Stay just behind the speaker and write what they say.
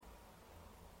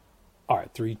All right,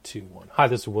 3, 2, 1. Hi,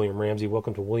 this is William Ramsey.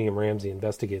 Welcome to William Ramsey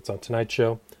Investigates. On tonight's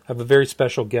show, I have a very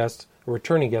special guest, a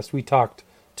returning guest. We talked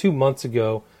 2 months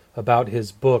ago about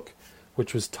his book,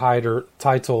 which was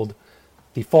titled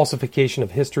The Falsification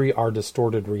of History, Our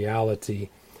Distorted Reality.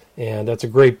 And that's a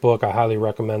great book. I highly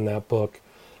recommend that book.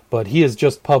 But he has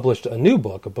just published a new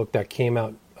book, a book that came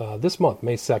out this month,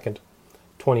 May 2nd,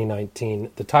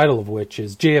 2019, the title of which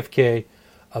is JFK,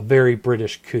 A Very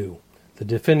British Coup. The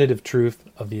Definitive Truth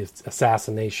of the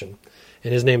Assassination.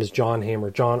 And his name is John Hamer.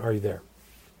 John, are you there?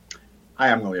 I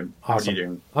am, William. How Awesome. are you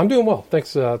doing? I'm doing well.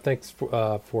 Thanks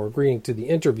for agreeing to the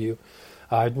interview.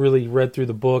 I really read through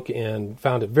the book and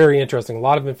found it very interesting. A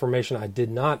lot of information I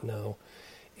did not know.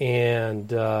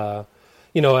 And, I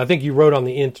think you wrote on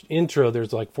the intro,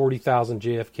 there's like 40,000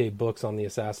 JFK books on the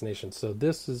assassination. So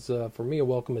this is, for me, a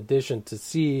welcome addition to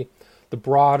see the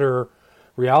broader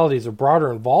realities or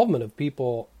broader involvement of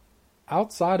people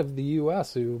outside of the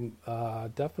U.S. who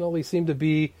definitely seem to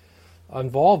be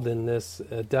involved in this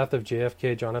death of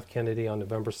JFK, John F. Kennedy, on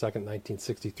November 2nd,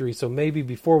 1963. So maybe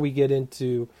before we get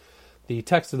into the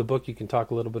text of the book, you can talk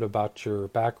a little bit about your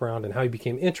background and how you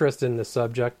became interested in this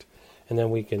subject, and then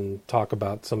we can talk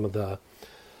about some of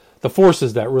the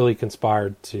forces that really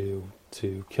conspired to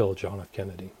kill John F.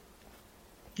 Kennedy.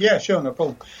 Yeah, sure, no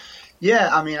problem.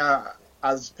 Yeah, I mean,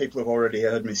 as people have already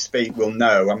heard me speak will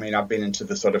know, I mean, I've been into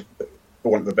the sort of,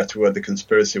 for want of a better word, the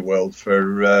conspiracy world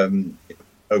for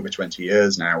over 20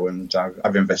 years now, and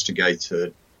I've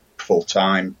investigated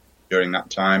full-time during that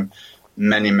time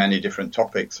many, many different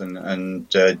topics, and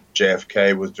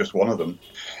JFK was just one of them.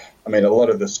 I mean, a lot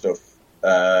of the stuff,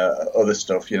 other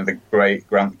stuff, the great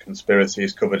Grant conspiracy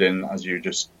is covered in, as you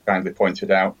just kindly pointed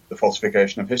out, The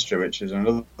Falsification of History, which is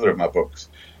another of my books.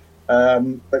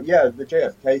 But yeah, the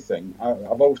JFK thing,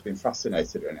 I've always been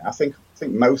fascinated in it. I think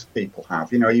most people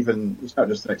have, even, it's not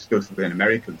just an exclusively an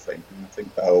American thing. I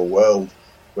think the whole world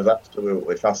was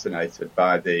absolutely fascinated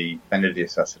by the Kennedy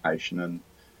assassination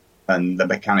and the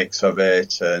mechanics of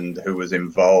it and who was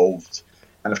involved.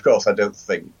 And of course, I don't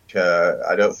think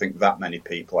that many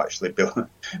people actually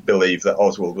believe that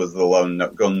Oswald was the lone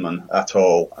gunman at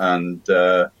all. And,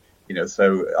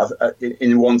 so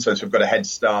in one sense, we've got a head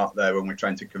start there when we're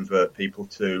trying to convert people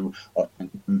to, or trying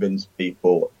to convince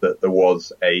people that there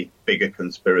was a bigger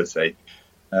conspiracy,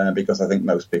 because I think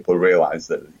most people realise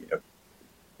that,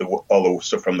 all the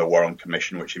stuff from the Warren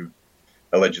Commission, which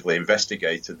allegedly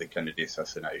investigated the Kennedy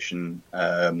assassination,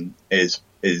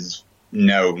 is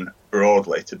known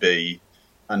broadly to be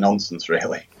a nonsense,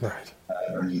 really.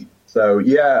 Right. So,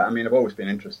 yeah, I mean, I've always been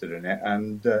interested in it,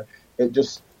 and it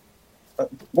just...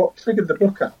 what triggered the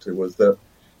book, actually, was that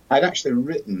I'd actually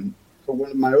written, for one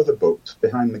of my other books,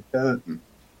 Behind the Curtain,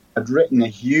 I'd written a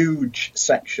huge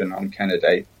section on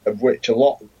Kennedy, of which a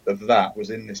lot of that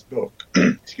was in this book.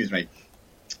 Excuse me.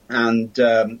 And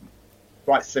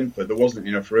quite simply, there wasn't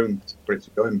enough room for it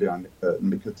to go in Behind the Curtain,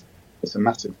 because it's a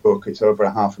massive book. It's over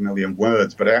 500,000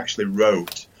 words, but I actually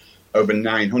wrote over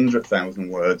 900,000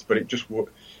 words, but it just...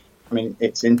 I mean,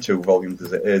 it's in 2 volumes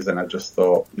as it is, and I just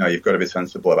thought, no, you've got to be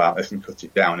sensible about this and cut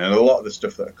it down. And a lot of the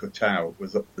stuff that I cut out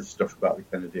was the stuff about the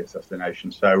Kennedy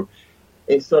assassination. So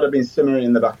it's sort of been simmering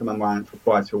in the back of my mind for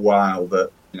quite a while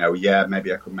that,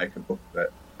 maybe I could make a book of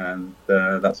it. And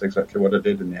that's exactly what I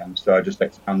did in the end. So I just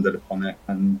expanded upon it,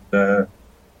 and there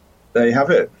you have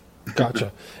it.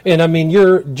 Gotcha. And I mean,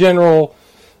 your general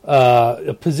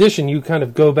position, you kind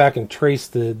of go back and trace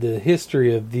the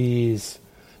history of these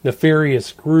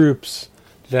nefarious groups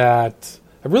that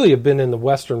really have been in the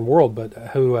Western world, but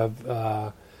who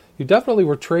definitely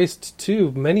were traced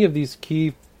to many of these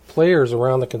key players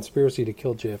around the conspiracy to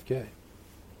kill JFK.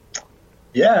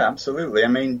 Yeah, absolutely. I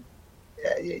mean,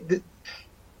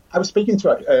 I was speaking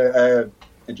to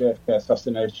a JFK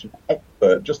assassination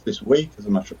expert just this week, as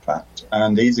a matter of fact,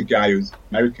 and he's an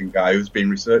American guy who's been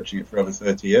researching it for over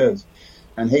 30 years,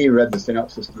 and he read the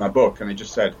synopsis of my book, and he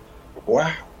just said,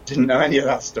 wow, didn't know any of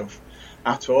that stuff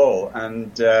at all.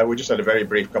 And we just had a very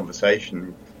brief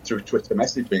conversation through Twitter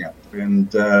messaging, actually.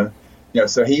 And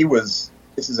so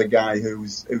this is a guy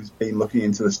who's been looking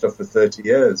into the stuff for 30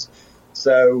 years.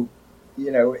 So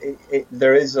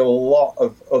there is a lot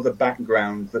of other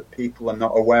background that people are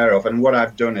not aware of. And what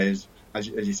I've done is, as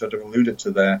you sort of alluded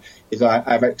to there, is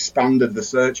I've expanded the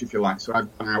search, if you like. So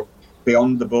I've gone out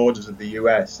beyond the borders of the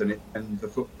US, and the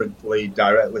footprints lead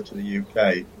directly to the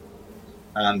UK.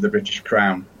 And the British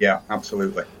Crown. Yeah,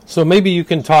 absolutely. So maybe you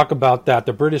can talk about that,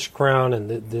 the British Crown and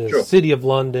the Sure. City of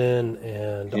London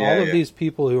and all of these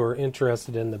people who are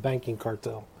interested in the banking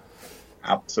cartel.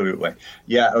 Absolutely.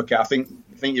 Yeah, okay, I think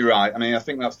you're right. I mean, I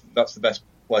think that's the best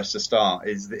place to start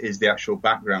is the actual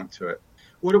background to it.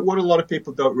 what a lot of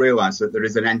people don't realise, that there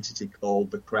is an entity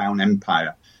called the Crown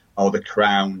Empire, or the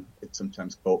Crown, it's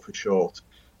sometimes called for short.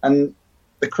 And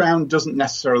the Crown doesn't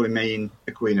necessarily mean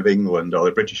the Queen of England or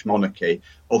the British monarchy,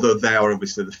 although they are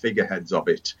obviously the figureheads of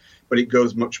it. But it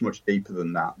goes much, much deeper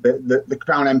than that. The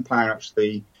Crown Empire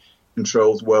actually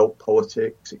controls world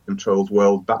politics. It controls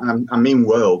world, I mean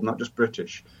world, not just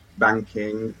British,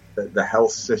 banking, the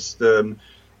health system,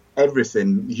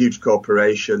 everything. Huge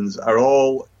corporations are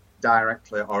all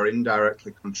directly or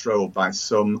indirectly controlled by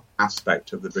some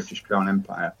aspect of the British Crown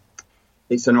Empire.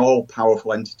 It's an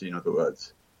all-powerful entity, in other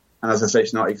words. And as I say,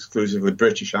 it's not exclusively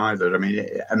British either. I mean,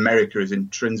 America is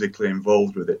intrinsically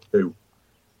involved with it too.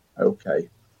 Okay.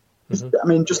 Mm-hmm. I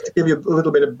mean, just to give you a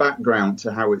little bit of background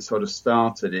to how it sort of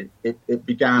started, it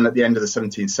began at the end of the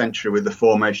 17th century with the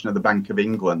formation of the Bank of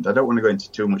England. I don't want to go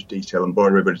into too much detail and bore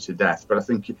everybody to death, but I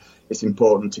think it's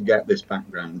important to get this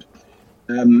background.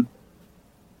 The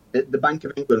Bank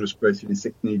of England was created in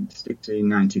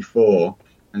 1694,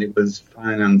 and it was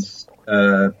financed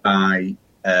by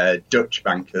Dutch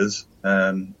bankers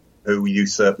who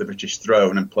usurped the British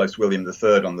throne and placed William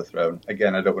III on the throne.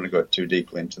 Again, I don't want to go too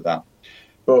deeply into that.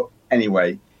 But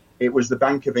anyway, it was the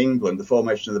Bank of England, the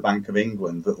formation of the Bank of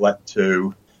England, that led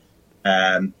to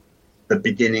the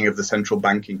beginning of the central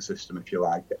banking system, if you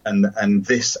like. And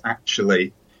this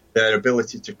actually, their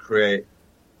ability to create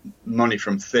money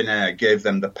from thin air gave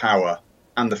them the power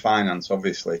and the finance,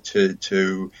 obviously,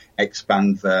 to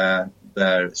expand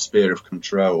their sphere of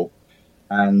control.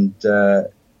 And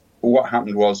what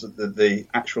happened was that the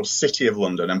actual city of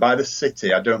London, and by the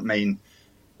city, I don't mean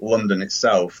London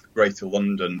itself, Greater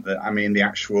London, I mean the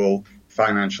actual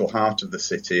financial heart of the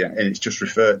city, and it's just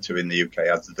referred to in the UK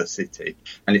as the city,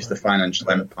 and it's the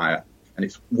financial empire. And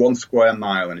it's 1 square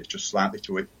mile, and it's just slightly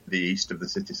to the east of the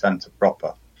city centre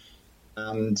proper.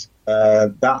 And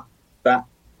that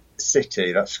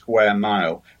city, that square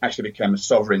mile, actually became a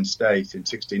sovereign state in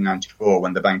 1694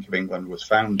 when the Bank of England was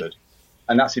founded.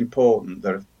 And that's important,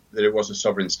 that it was a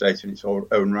sovereign state in its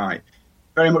own right.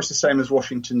 Very much the same as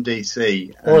Washington,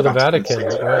 D.C. Or the Vatican,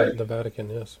 right, the Vatican,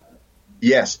 yes.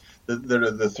 Yes, there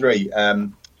are the three.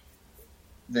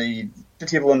 The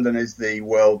City of London is the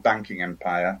world banking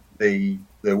empire, the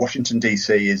Washington,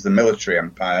 D.C. is the military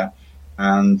empire,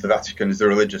 and the Vatican is the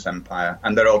religious empire.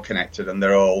 And they're all connected, and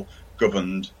they're all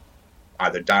governed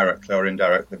either directly or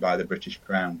indirectly by the British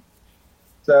Crown.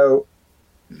 So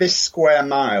this square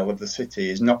mile of the city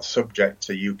is not subject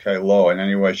to UK law in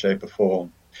any way, shape or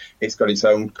form. It's got its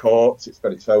own courts, it's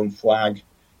got its own flag,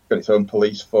 it's got its own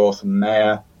police force and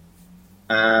mayor,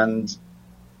 and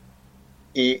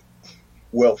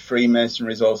world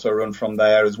Freemasonry is also run from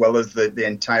there, as well as the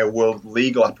entire world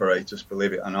legal apparatus,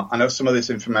 believe it or not. I know some of this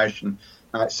information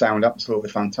might sound absolutely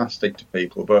fantastic to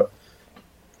people, but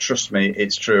trust me,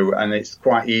 it's true, and it's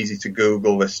quite easy to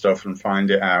Google this stuff and find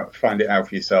it out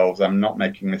for yourselves. I'm not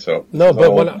making this up. No,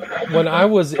 but when I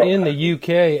was in the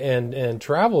UK and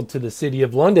traveled to the City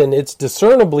of London, it's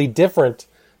discernibly different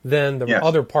than the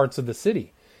other parts of the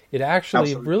city. It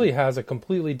actually really has a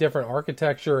completely different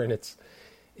architecture, and its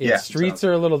streets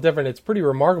are a little different. It's pretty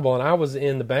remarkable. And I was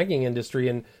in the banking industry,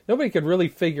 and nobody could really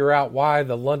figure out why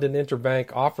the London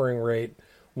interbank offering rate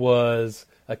was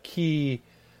a key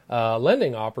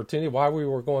lending opportunity, why we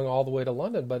were going all the way to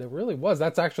London, but it really was.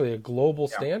 That's actually a global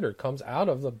standard, comes out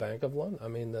of the Bank of London. I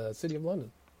mean, the City of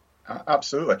London.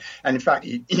 Absolutely. And in fact,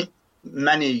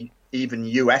 many even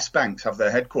US banks have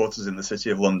their headquarters in the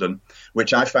City of London,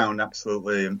 which I found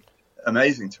absolutely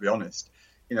amazing, to be honest.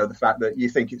 You know, the fact that you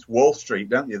think it's Wall Street,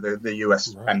 don't you, the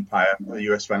US empire, the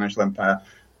US financial empire,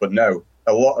 but no,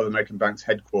 a lot of American banks'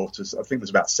 headquarters, I think there's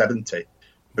about 70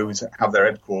 who have their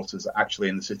headquarters actually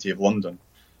in the City of London.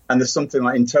 And there's something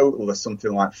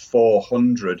like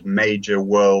 400 major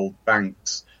world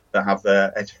banks that have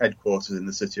their headquarters in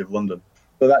the City of London.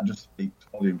 So that just speaks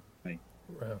volumes to me.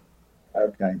 Wow.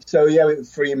 Okay. So yeah,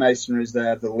 Freemasonry is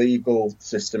there. The legal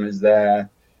system is there.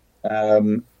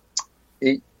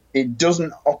 It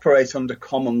doesn't operate under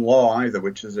common law either,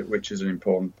 which is an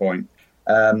important point.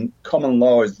 Common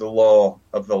law is the law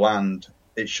of the land.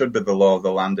 It should be the law of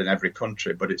the land in every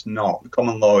country, but it's not.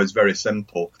 Common law is very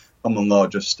simple. Common law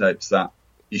just states that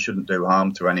you shouldn't do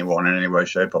harm to anyone in any way,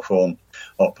 shape or form,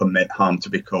 or permit harm to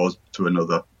be caused to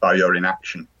another by your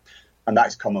inaction. And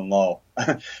that's common law.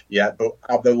 Yeah,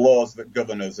 but the laws that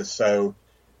govern us are so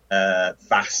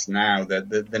vast now that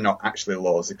they're not actually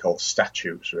laws. They're called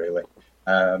statutes, really.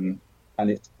 And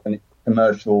it's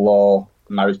commercial law,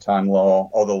 maritime law,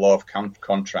 or the law of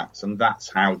contracts. And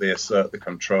that's how they assert the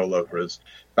control over us,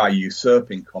 by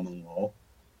usurping common law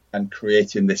and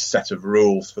creating this set of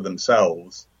rules for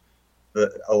themselves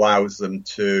that allows them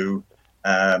to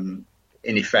in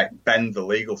effect, bend the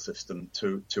legal system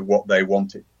to what they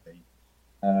want it to be.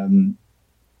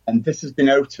 And this has been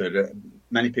noted.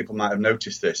 Many people might have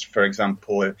noticed this. For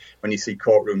example, when you see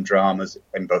courtroom dramas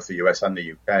in both the US and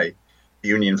the UK, the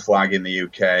Union flag in the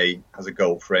UK has a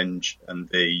gold fringe, and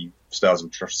the Stars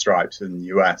and Stripes in the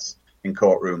US in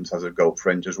courtrooms has a gold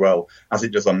fringe as well, as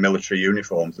it does on military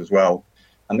uniforms as well.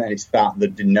 And then it's that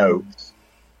denotes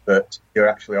that you're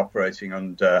actually operating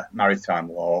under maritime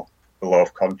law, the law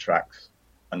of contracts,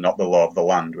 and not the law of the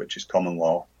land, which is common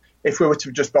law. If we were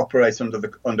to just operate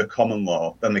under common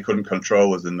law, then they couldn't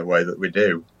control us in the way that we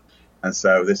do. And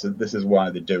so this is why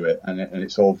they do it, and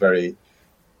it's all very,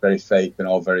 very fake and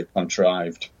all very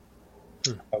contrived.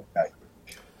 Okay.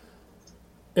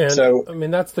 And so, I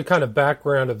mean, that's the kind of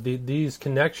background of these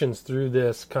connections through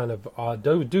this kind of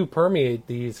do permeate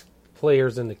these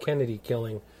players in the Kennedy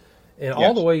killing, and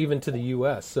all the way even to the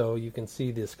U.S. So you can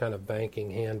see this kind of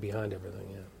banking hand behind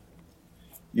everything.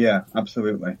 Yeah,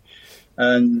 absolutely.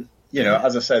 And,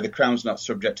 as I say, the Crown's not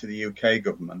subject to the UK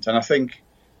government. And I think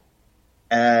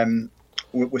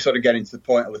we're sort of getting to the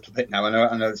point a little bit now.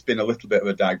 I know it's been a little bit of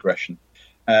a digression.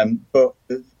 But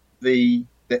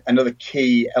another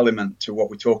key element to what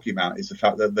we're talking about is the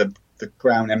fact that the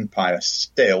Crown Empire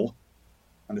still,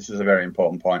 and this is a very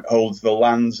important point, holds the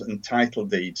lands and title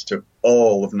deeds to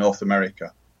all of North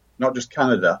America, not just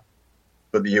Canada,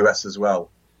 but the US as well.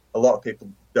 A lot of people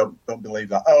don't believe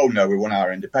that. Oh, no, we won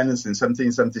our independence in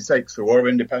 1776, the War of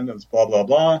Independence, blah, blah,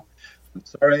 blah. I'm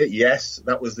sorry, yes,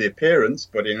 that was the appearance,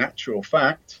 but in actual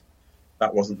fact,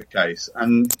 that wasn't the case.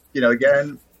 And,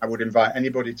 again, I would invite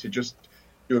anybody to just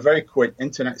do a very quick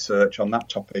internet search on that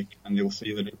topic, and you'll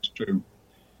see that it's true.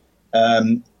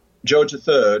 George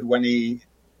III, when he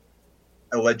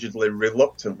allegedly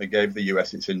reluctantly gave the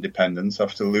US its independence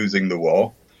after losing the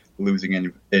war,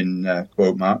 losing in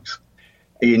quote marks,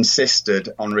 he insisted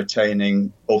on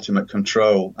retaining ultimate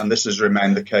control, and this has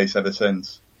remained the case ever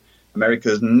since.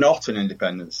 America is not an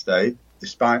independent state,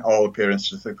 despite all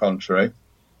appearances to the contrary.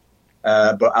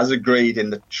 But as agreed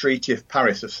in the Treaty of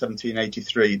Paris of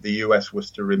 1783, the US was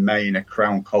to remain a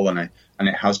crown colony, and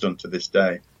it has done to this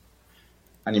day.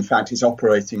 And in fact, it's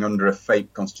operating under a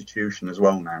fake constitution as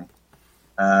well now.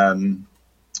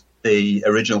 The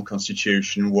original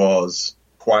constitution was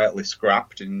quietly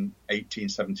scrapped in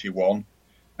 1871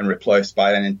 and replaced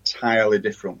by an entirely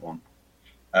different one.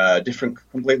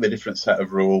 Completely different set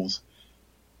of rules.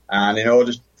 And in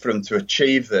order for them to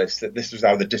achieve this was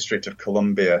how the District of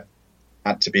Columbia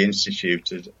had to be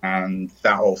instituted, and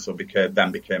that also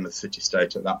became a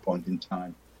city-state at that point in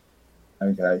time.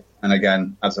 Okay, and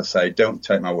again, as I say, don't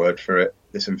take my word for it.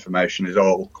 This information is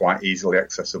all quite easily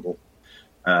accessible.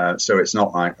 So it's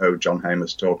not like, John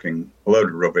Hamer's talking a load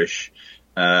of rubbish.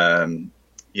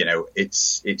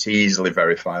 It's easily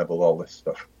verifiable, all this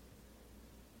stuff.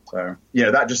 So,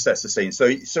 that just sets the scene.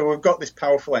 So we've got this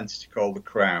powerful entity called the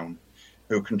Crown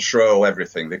who control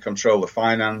everything. They control the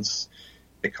finance,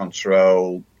 they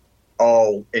control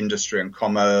all industry and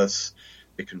commerce,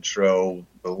 they control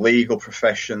the legal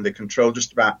profession, they control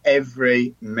just about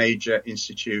every major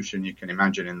institution you can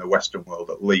imagine in the Western world,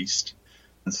 at least,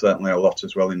 and certainly a lot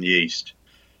as well in the East.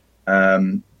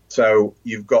 So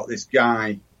you've got this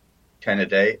guy,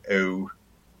 Kennedy, who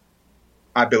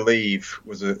I believe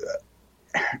was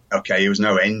he was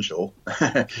no angel.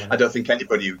 I don't think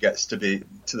anybody who gets to the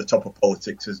top of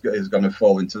politics is going to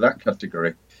fall into that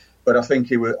category. But I think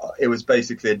he was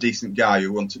basically a decent guy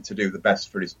who wanted to do the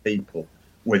best for his people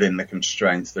within the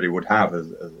constraints that he would have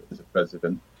as a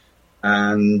president.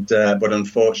 And but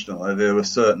unfortunately, there were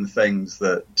certain things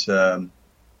that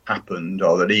happened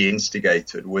or that he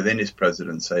instigated within his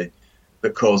presidency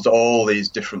that caused all these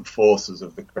different forces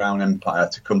of the Crown Empire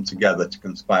to come together to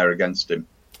conspire against him.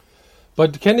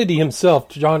 But Kennedy himself,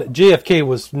 JFK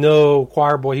was no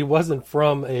choir boy. He wasn't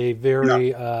from a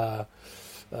very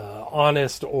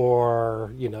honest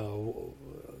or,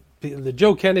 the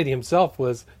Joe Kennedy himself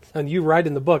was, and you write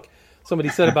in the book, somebody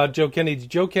said about Joe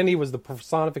Kennedy was the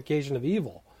personification of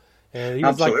evil. And he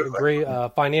was like a great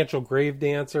financial grave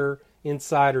dancer,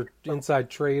 inside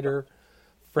trader,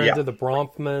 friend of the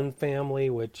Bronfman family,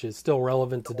 which is still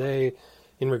relevant today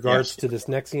in regards to this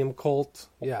Nexium cult.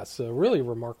 Yeah, so really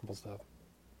remarkable stuff.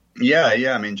 Yeah.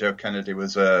 I mean, Joe Kennedy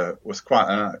was quite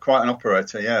an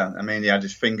operator. Yeah, I mean, he had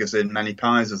his fingers in many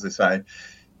pies, as they say.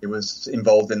 He was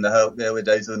involved in the early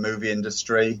days of the movie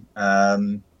industry.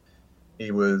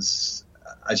 He was,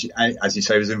 as you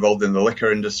say, he was involved in the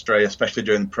liquor industry, especially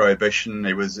during Prohibition.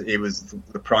 He was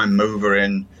the prime mover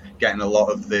in getting a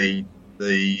lot of the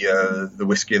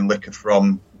whiskey and liquor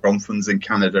from Bronfman's in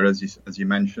Canada, as you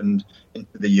mentioned,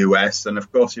 into the US, and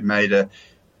of course he made a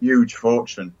huge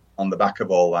fortune on the back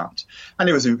of all that, and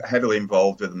he was heavily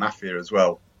involved with the mafia as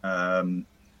well. And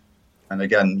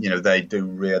again, they do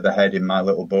rear the head in my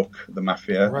little book, the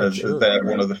mafia, right, as they're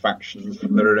one of the factions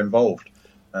that are involved.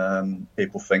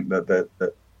 People think that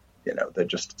they're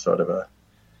just sort of all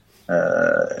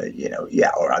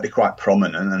right, they're quite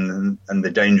prominent and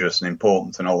they're dangerous and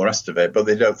important and all the rest of it, but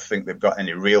they don't think they've got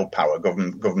any real power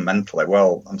governmentally.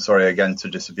 Well, I'm sorry again to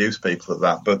disabuse people of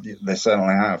that, but they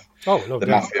certainly have. Oh, no the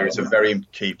doubt. mafia is a very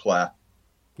key player.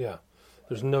 Yeah,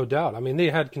 there's no doubt. I mean, they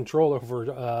had control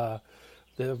over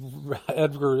J.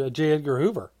 Edgar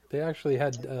Hoover. They actually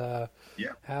had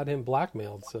him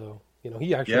blackmailed. So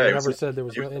he actually never said there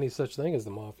was any such thing as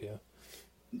the mafia.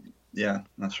 Yeah,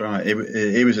 that's right.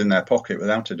 He was in their pocket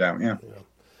without a doubt. Yeah.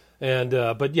 And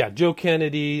but Joe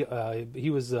Kennedy, he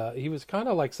was kind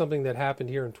of like something that happened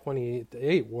here in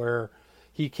 28, where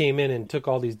he came in and took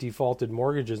all these defaulted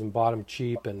mortgages and bought them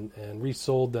cheap and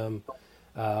resold them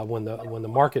when the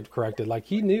market corrected. Like,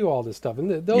 he knew all this stuff,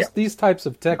 and these types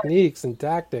of techniques and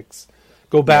tactics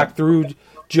go back through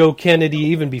Joe Kennedy,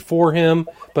 even before him,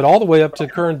 but all the way up to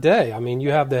current day. I mean,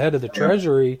 you have the head of the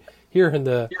Treasury here in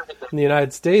the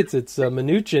United States. It's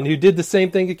Mnuchin, who did the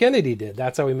same thing that Kennedy did.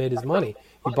 That's how he made his money.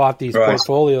 He bought these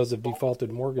portfolios of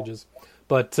defaulted mortgages.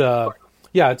 But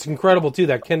it's incredible too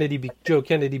that Joe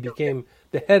Kennedy became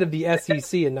the head of the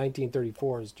SEC in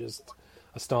 1934. Is just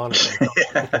astonishing.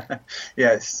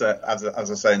 It's as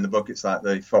I say in the book, it's like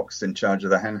the fox in charge of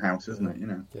the hen house, isn't it?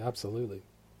 Yeah, absolutely.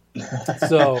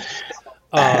 So,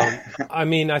 I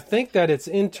mean, I think that it's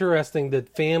interesting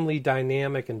that family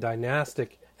dynamic and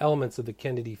dynastic elements of the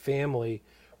Kennedy family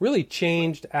really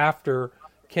changed after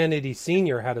Kennedy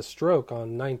Sr. had a stroke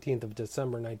on 19th of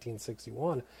December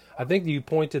 1961. I think you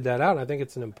pointed that out, and I think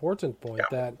it's an important point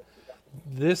that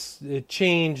it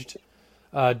changed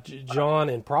John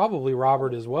and probably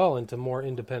Robert as well into more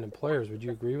independent players. Would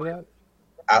you agree with that?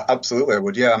 Absolutely, I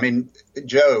would. Yeah, I mean,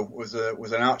 Joe was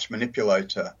an arch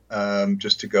manipulator.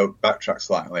 Just to go backtrack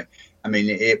slightly, I mean,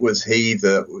 it was he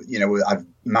that had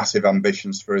massive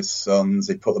ambitions for his sons.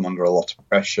 He put them under a lot of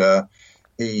pressure.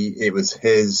 It was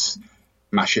his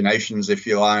machinations, if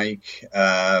you like,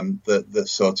 that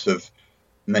sort of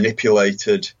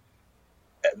manipulated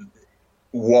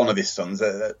one of his sons.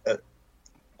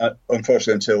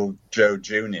 Unfortunately, until Joe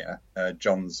Jr.,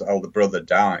 John's older brother,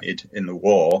 died in the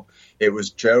war, it was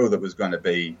Joe that was going to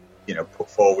be, put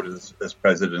forward as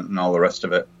president and all the rest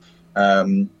of it.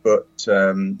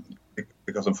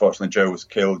 Because unfortunately Joe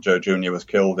Jr. was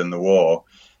killed in the war,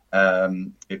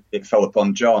 it fell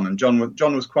upon John. And John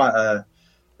was quite a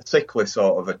sickly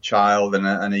sort of a child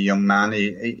and a young man.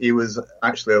 He was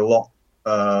actually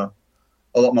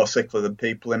a lot more sickly than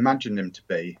people imagined him to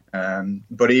be.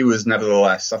 But he was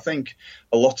nevertheless, I think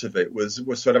a lot of it was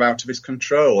sort of out of his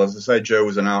control. As I say, Joe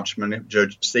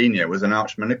Senior was an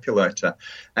arch manipulator,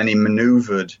 and he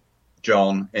maneuvered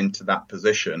John into that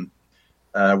position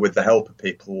with the help of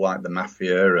people like the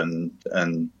mafia and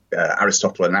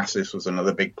Aristotle Onassis was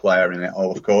another big player in it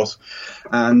all, of course.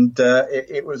 And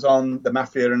it was on the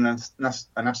mafia and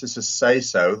Onassis'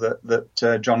 say-so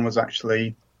that John was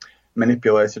actually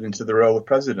manipulated into the role of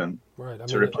president,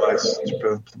 to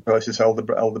replace his older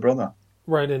brother.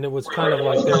 Right, and it was kind of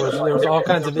like there was all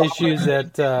kinds of issues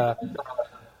that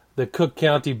the Cook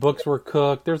County books were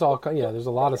cooked. There's a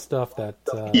lot of stuff that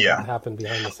happened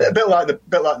behind the scenes. A bit like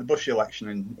the Bush election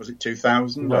in, was it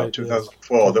 2000 or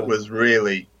 2004, that was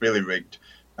really, really rigged.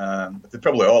 They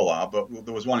probably all are, but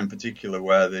there was one in particular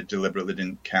where they deliberately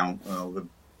didn't count the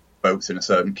votes in a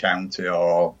certain county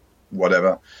or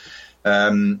whatever.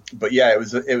 But yeah, it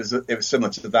was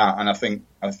similar to that, and I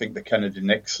think the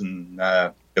Kennedy-Nixon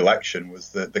election was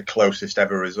the closest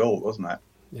ever result, wasn't it?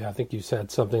 Yeah, I think you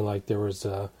said something like there was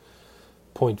a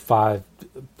 0.5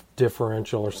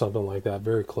 differential or something like that,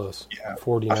 very close. Yeah,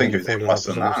 49, I think it was less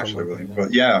than that actually, like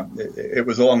but yeah, it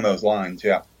was along those lines.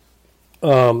 Yeah.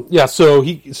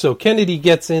 So Kennedy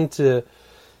gets into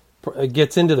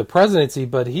the presidency,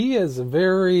 but he has a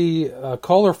very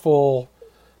colorful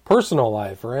personal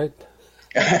life, right?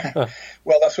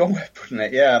 Well, that's one way of putting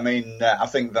it. Yeah, I mean, I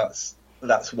think that's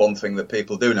one thing that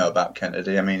people do know about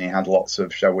Kennedy. I mean, he had lots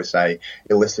of, shall we say,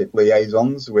 illicit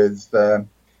liaisons with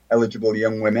eligible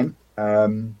young women.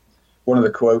 One of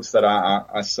the quotes that I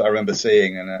remember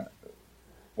seeing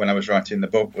when I was writing the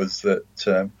book was that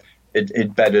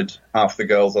he'd bedded half the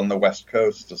girls on the West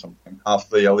Coast or something, half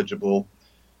the eligible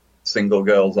single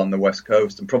girls on the West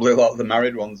Coast, and probably a lot of the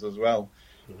married ones as well.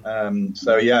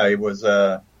 So yeah, it was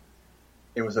a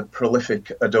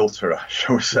prolific adulterer,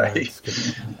 shall we say.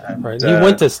 Right. He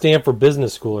went to Stanford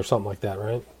Business School or something like that,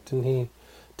 right? Didn't he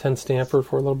attend Stanford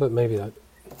for a little bit? Maybe that.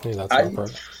 Yeah, that's all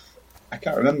part. I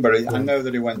can't remember. I know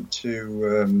that he went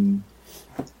to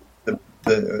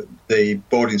the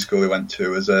boarding school he went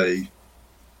to as a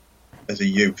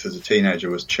youth, as a teenager,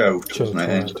 was choked, wasn't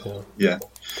it? Right, yeah.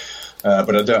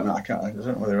 But I don't know. I don't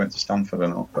know whether he went to Stanford or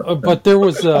not. But there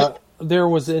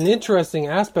was an interesting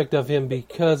aspect of him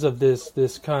because of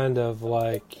this kind of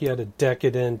like he had a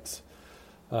decadent,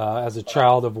 as a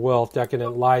child of wealth,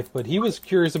 decadent life. But he was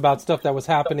curious about stuff that was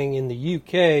happening in the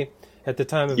UK at the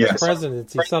time of his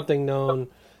presidency, something known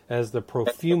as the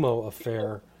Profumo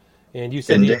affair. And you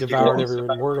said he devoured every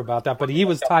word about that, but he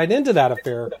was tied into that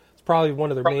affair. It's probably one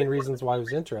of the main reasons why he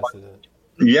was interested in it.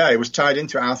 Yeah, it was tied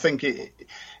into it. I think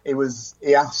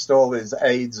he asked all his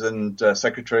aides and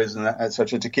secretaries and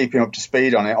etc. to keep him up to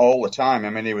speed on it all the time. I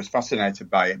mean, he was fascinated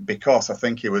by it because I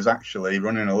think he was actually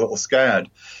running a little scared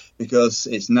because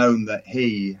it's known that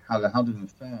he had an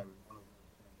affair with one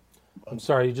of I'm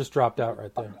sorry, you just dropped out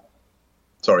right there.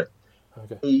 Sorry.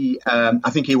 Okay. I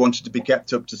think he wanted to be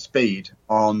kept up to speed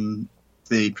on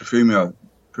the Profumo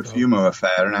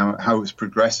affair and how it was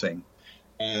progressing,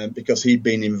 because he'd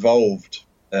been involved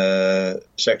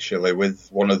sexually with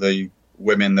one of the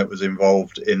women that was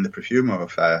involved in the Profumo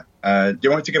affair. Do you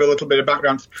want me to give a little bit of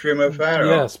background to the Profumo affair?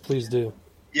 Yes, please do.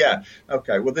 Yeah.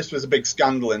 Okay. Well, this was a big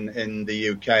scandal in the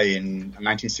UK in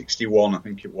 1961, I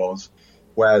think it was,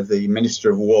 where the Minister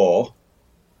of War,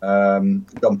 Don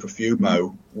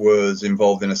Profumo, was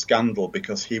involved in a scandal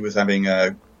because he was having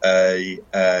a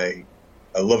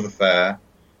love affair,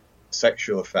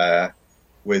 sexual affair,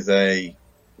 with a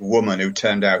woman who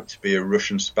turned out to be a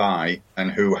Russian spy and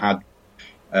who had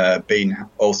been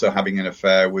also having an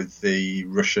affair with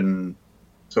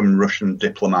some Russian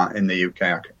diplomat in the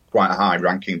UK, quite a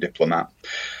high-ranking diplomat.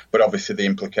 But obviously the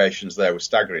implications there were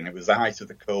staggering. It was the height of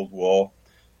the Cold War,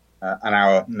 and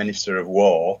our Minister of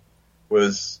War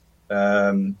was,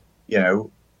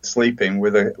 sleeping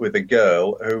with a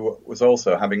girl who was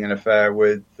also having an affair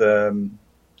with, one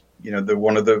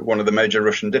of the major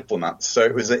Russian diplomats. So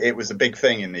it was a big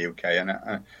thing in the UK, and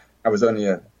I was only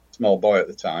a small boy at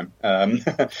the time.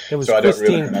 It was so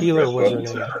Christine Keeler was her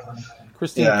name.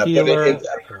 Christine Keeler.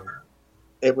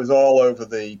 It was all over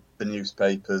the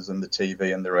newspapers and the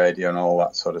TV and the radio and all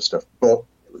that sort of stuff. But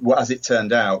as it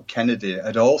turned out, Kennedy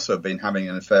had also been having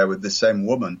an affair with the same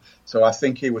woman. So I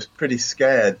think he was pretty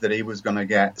scared that he was going to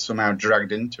get somehow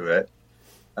dragged into it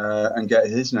and get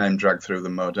his name dragged through the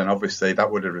mud. And obviously that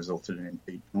would have resulted in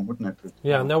impeachment, wouldn't it?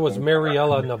 Yeah, and that was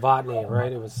Mariella Novotny,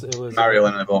 right? It was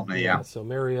Mariella Novotny, yeah. So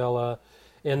Mariella,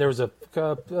 and there was a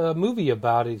movie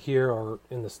about it here, or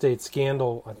in the States,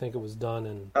 Scandal. I think it was done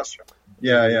in. That's right.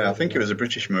 Yeah. I think it was a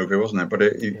British movie, wasn't it? But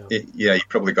you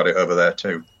probably got it over there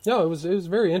too. No, it was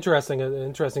very interesting. An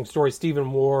interesting story.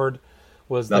 Stephen Ward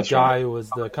was the guy who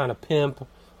was the kind of pimp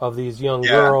of these young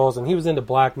girls, and he was into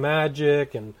black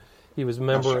magic, and he was he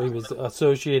was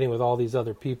associating with all these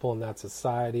other people in that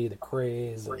society, the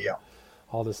craze, and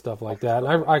all this stuff like that.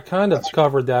 And I kind of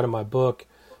covered that in my book.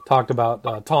 Talked about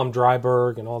Tom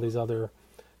Dryburgh and all these other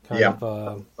kind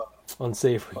of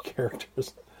unsavory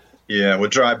characters. Yeah, well,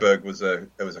 Dryburgh was a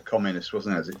communist,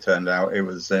 wasn't it? As it turned out, it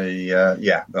was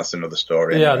that's another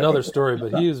story. Yeah, another story.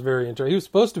 But he was very interesting. He was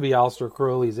supposed to be Aleister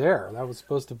Crowley's heir. That was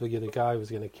supposed to be the guy who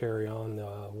was going to carry on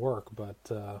work, but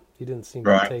he didn't seem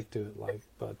to take to it.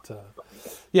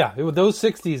 It was those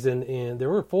 '60s, and they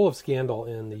were full of scandal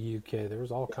in the UK. There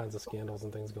was all kinds of scandals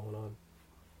and things going on.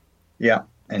 Yeah,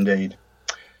 indeed.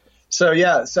 So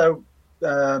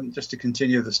just to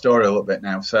continue the story a little bit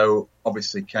now. So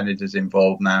obviously Kennedy's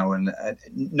involved now, and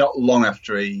not long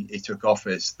after he took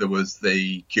office, there was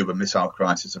the Cuban Missile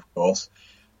Crisis, of course.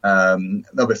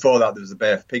 No, before that, there was the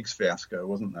Bay of Pigs fiasco,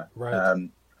 wasn't there? Right.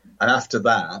 And after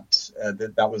that,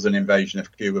 that was an invasion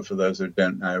of Cuba, for those who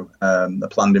don't know, the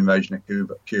planned invasion of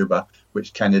Cuba,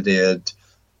 which Kennedy had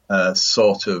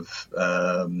sort of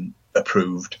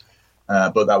approved.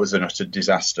 But that was an utter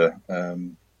disaster.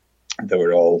 They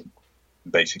were all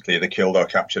basically killed or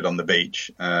captured on the beach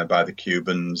by the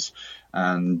Cubans,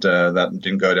 and that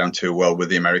didn't go down too well with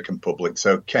the American public.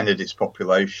 So Kennedy's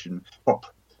popularity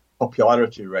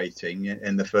rating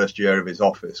in the first year of his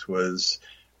office was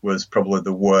probably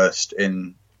the worst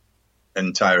in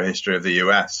entire history of the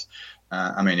US.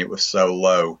 It was so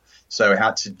low. So he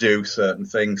had to do certain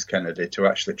things, Kennedy, to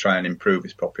actually try and improve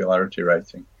his popularity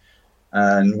rating.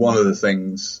 And one of the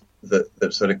things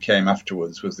that sort of came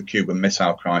afterwards was the Cuban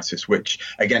Missile Crisis, which,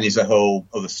 again, is a whole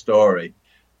other story.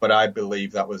 But I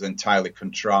believe that was entirely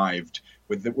contrived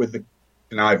with the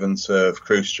connivance of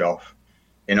Khrushchev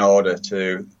in order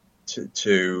to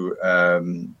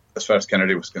as far as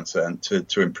Kennedy was concerned,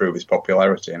 to improve his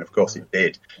popularity. And of course it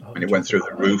did. I mean, it went through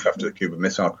the roof after the Cuban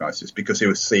Missile Crisis because he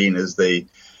was seen as the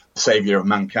savior of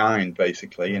mankind,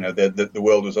 basically. You know, the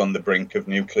world was on the brink of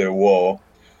nuclear war,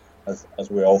 as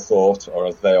we all thought, or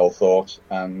as they all thought.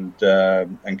 And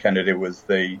Kennedy was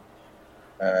the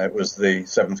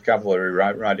 7th Cavalry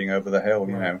riding over the hill,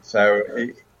 you know. So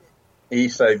he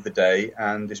saved the day,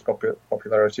 and his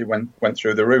popularity went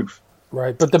through the roof.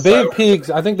 Right, but the Bay of Pigs,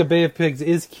 I think the Bay of Pigs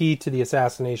is key to the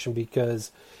assassination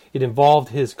because it involved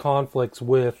his conflicts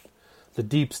with the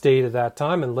deep state at that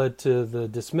time and led to the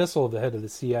dismissal of the head of the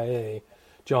CIA,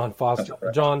 John Foster,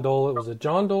 John Dulles. Was it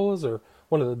John Dulles or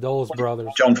one of the Dulles brothers?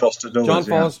 John Foster Dulles. John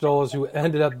Foster Dulles, who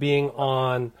ended up being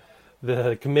on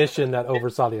the commission that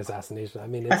oversaw the assassination. I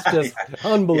mean, it's just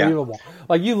unbelievable. Yeah.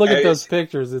 Like, you look at those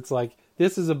pictures, it's like,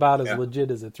 this is about as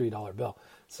legit as a $3 bill.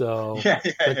 So,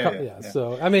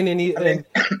 So, I mean, and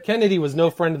Kennedy was no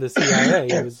friend of the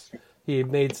CIA. He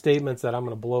made statements that I'm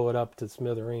going to blow it up to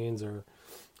smithereens, or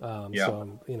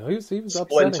so, you know, he was upsetting.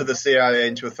 Split to the CIA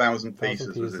into 1,000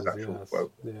 pieces was his actual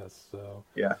quote. Yes, so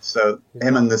so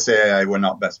him and the CIA were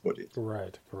not best buddies.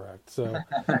 Right, correct. So,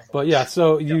 but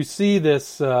so you see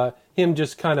this him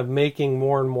just kind of making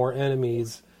more and more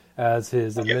enemies as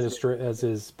his as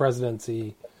his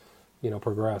presidency, you know,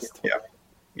 progressed.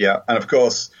 Yeah, and of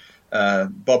course,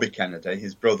 Bobby Kennedy,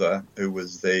 his brother, who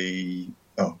was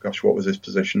what was his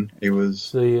position? He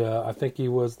was I think he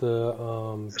was the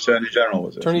Attorney General,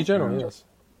 was it? Attorney General, yes.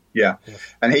 Yeah,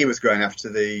 and he was going after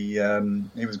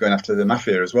the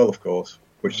mafia as well, of course,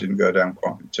 which didn't go down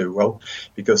quite too well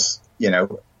because, you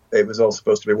know, it was all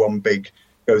supposed to be one big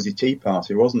cozy tea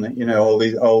party, wasn't it? You know,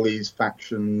 all these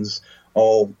factions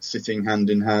all sitting hand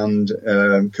in hand,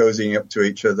 cozying up to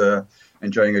each other,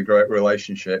 enjoying a great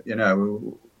relationship. You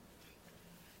know,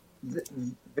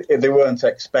 they weren't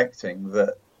expecting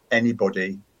that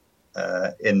anybody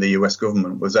in the US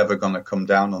government was ever going to come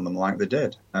down on them like they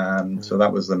did. So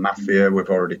that was the mafia. We've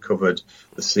already covered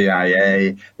the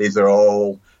CIA. These are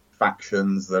all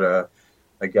factions that are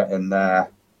getting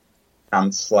their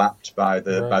hands slapped by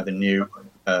the new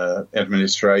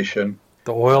administration.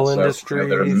 The oil industry.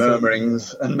 There are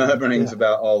murmurings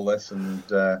about all this, and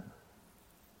and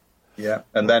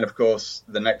then of course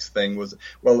the next thing was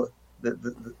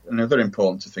another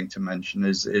important thing to mention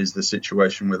is the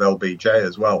situation with LBJ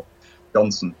as well,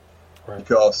 Johnson,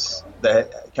 because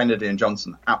Kennedy and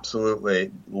Johnson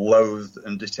absolutely loathed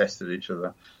and detested each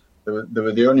other. They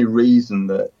were the only reason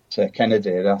that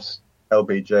Kennedy had asked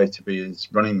LBJ to be his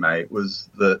running mate was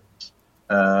that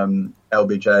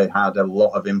LBJ had a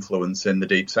lot of influence in the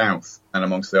Deep South and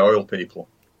amongst the oil people,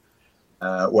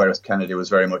 whereas Kennedy was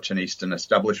very much an Eastern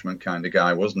establishment kind of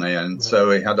guy, wasn't he? And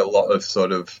so he had a lot of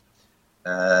sort of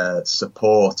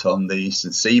support on the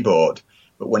Eastern Seaboard.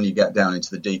 But when you get down into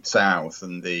the Deep South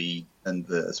and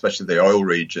especially the oil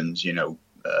regions, you know,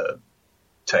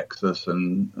 Texas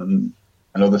and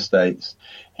other states,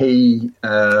 he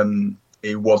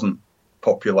wasn't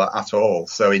popular at all.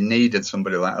 So he needed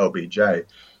somebody like LBJ.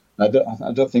 I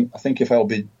think if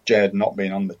LBJ had not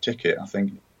been on the ticket, I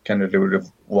think Kennedy would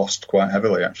have lost quite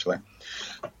heavily, actually.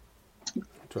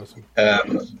 Interesting.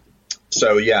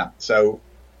 So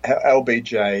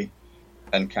LBJ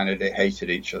and Kennedy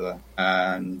hated each other,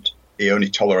 and he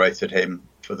only tolerated him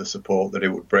for the support that he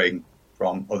would bring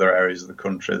from other areas of the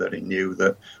country that he knew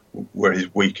that were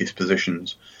his weakest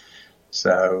positions.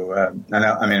 So, and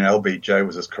I mean, LBJ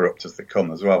was as corrupt as they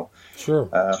come as well. Sure.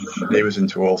 He was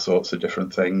into all sorts of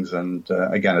different things, and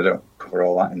again, I don't cover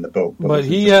all that in the book. But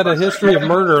he had a history of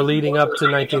murder leading up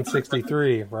to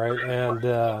 1963, right? And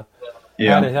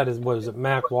had his, what was it,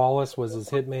 Mac Wallace was his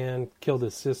hitman, killed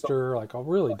his sister, like a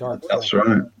really dark stuff.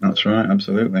 That's right,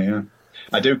 absolutely, yeah.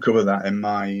 I do cover that in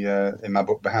my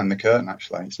book Behind the Curtain,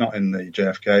 actually. It's not in the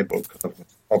JFK book,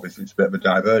 obviously it's a bit of a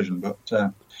diversion, but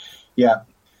yeah.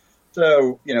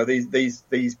 So, you know, these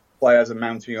players are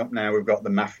mounting up now. We've got the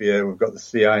mafia, we've got the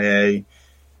CIA,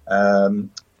 and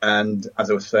as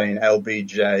I was saying,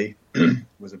 LBJ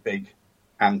was a big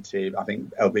anti. I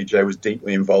think LBJ was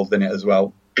deeply involved in it as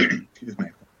well. Excuse me.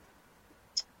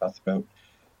 That's about.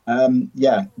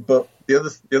 But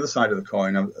the other side of the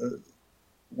coin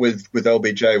with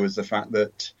LBJ was the fact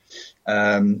that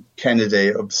Kennedy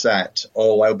upset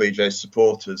all LBJ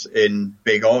supporters in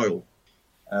Big Oil.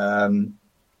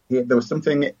 There was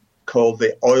something called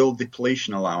the oil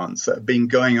depletion allowance that had been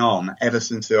going on ever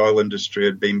since the oil industry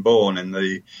had been born in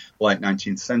the late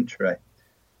 19th century.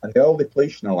 And the oil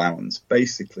depletion allowance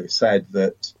basically said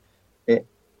that it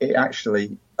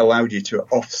actually allowed you to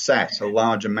offset a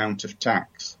large amount of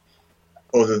tax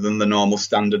other than the normal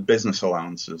standard business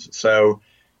allowances. So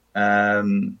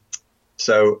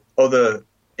So other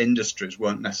industries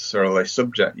weren't necessarily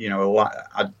subject.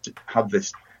 Had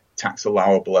this tax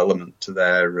allowable element to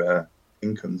their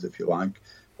incomes, if you like.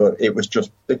 But it was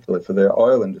just particularly for the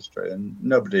oil industry, and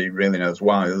nobody really knows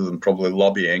why, other than probably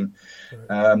lobbying.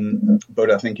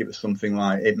 But I think it was something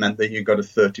like, it meant that you got a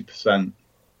 30%,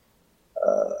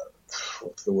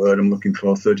 what's the word I'm looking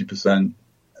for, 30%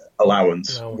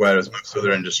 allowance, whereas most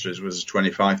other industries was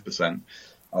 25%,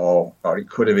 or it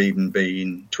could have even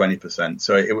been 20%.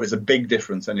 So it was a big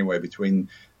difference anyway between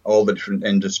all the different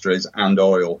industries and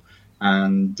oil.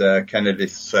 And Kennedy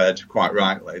said, quite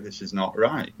rightly, this is not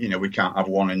right. We can't have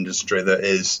one industry that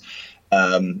is,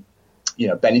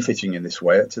 benefiting in this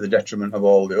way to the detriment of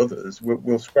all the others.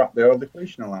 We'll scrap the oil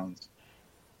depletion allowance.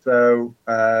 So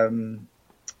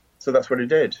that's what he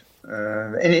did.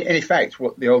 In effect,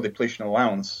 what the oil depletion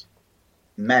allowance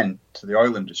meant to the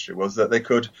oil industry was that they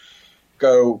could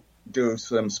go do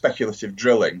some speculative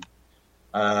drilling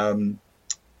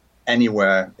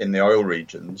anywhere in the oil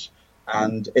regions.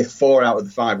 And if 4 out of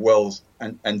the 5 wells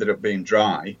ended up being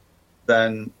dry,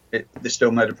 then they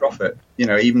still made a profit.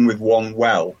 Even with one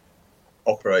well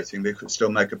operating, they could still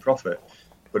make a profit.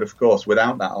 But of course,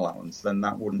 without that allowance, then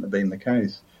that wouldn't have been the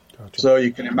case. Gotcha. So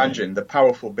you can imagine the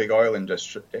powerful big oil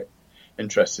industry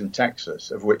interests in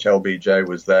Texas, of which LBJ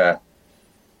was their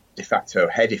de facto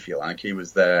head, if you like. He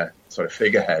was their sort of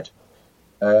figurehead,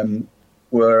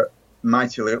 were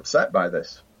mightily upset by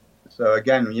this. So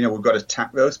again, we've got to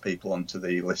tack those people onto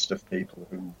the list of people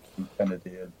who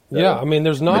Kennedy had.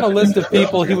 There's not a list of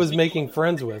people he was making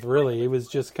friends with, really. He was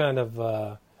just kind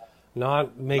of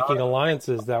not making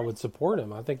alliances that would support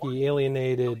him. I think he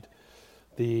alienated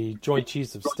the Joint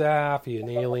Chiefs of Staff. He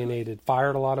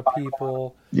fired a lot of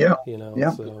people. Yeah.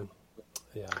 So,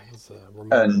 it was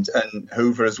remarkable. And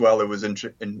Hoover as well, who was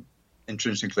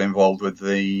intrinsically involved with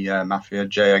the mafia,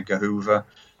 J. Edgar Hoover.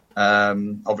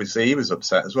 Obviously he was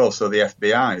upset as well. So the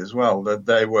FBI as well, that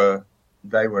they were,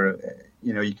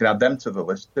 you can add them to the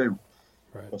list too.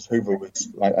 Right. Because Hoover was,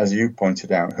 like, as you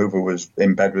pointed out, Hoover was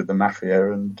in bed with the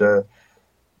mafia, and the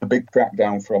big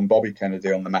crackdown from Bobby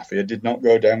Kennedy on the mafia did not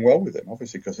go down well with him,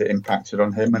 obviously, because it impacted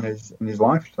on him and his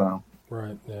lifestyle.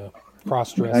 Right. Yeah.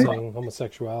 Cross-dressing,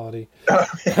 homosexuality. I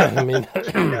wasn't going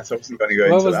to go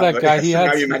into what was that guy?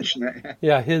 Now you mention it.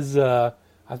 Yeah, his.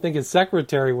 I think his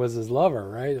secretary was his lover,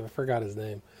 right? I forgot his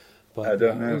name. But I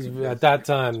don't know. At that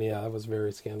time, it was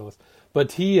very scandalous.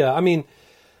 But he,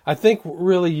 I think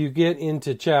really you get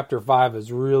into Chapter 5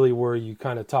 is really where you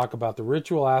kind of talk about the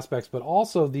ritual aspects, but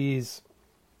also these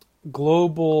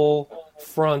global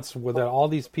fronts where that all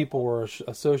these people were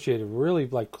associated, really,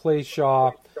 like Clay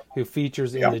Shaw, who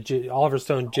features in the Oliver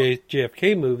Stone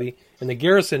JFK movie, and the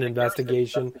Garrison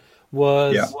investigation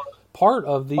was part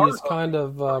of these kind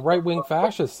of right-wing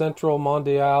fascists, Centro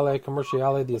Mondiale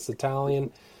Commerciale, this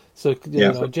Italian. So,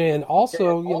 and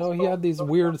also, he had these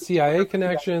weird CIA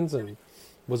connections and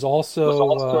was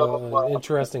also an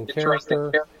interesting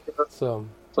character. So,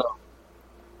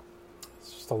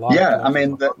 it's just a lot. Yeah,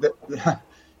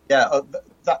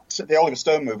 the Oliver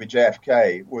Stone movie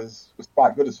JFK was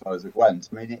quite good as far as it went.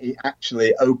 I mean, it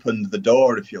actually opened the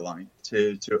door, if you like,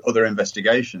 to other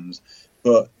investigations.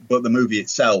 But the movie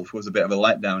itself was a bit of a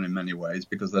letdown in many ways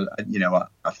because I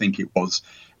think it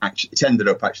ended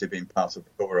up actually being part of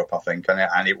the cover-up, I think,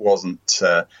 and it wasn't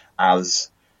as,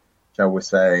 shall we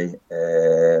say,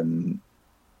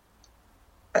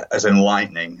 as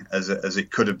enlightening as it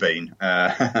could have been,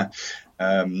 and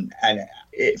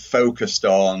it focused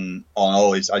on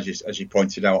all these, as you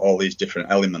pointed out, all these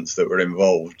different elements that were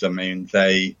involved. I mean,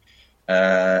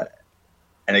 I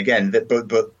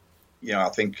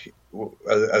think,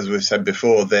 as we've said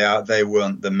before, they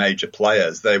weren't the major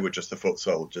players; they were just the foot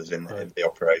soldiers in the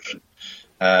operation.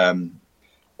 I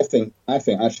think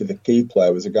actually the key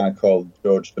player was a guy called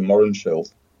George de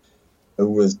Mohrenschildt, who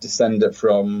was descended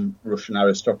from Russian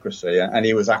aristocracy, and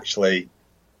he was actually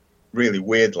really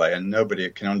weirdly, and nobody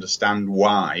can understand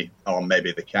why, or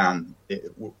maybe they can.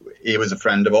 He was a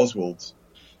friend of Oswald's,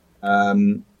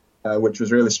 which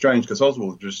was really strange because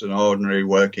Oswald was just an ordinary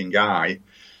working guy.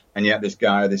 And yet this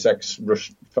guy, this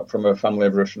ex-Russian, from a family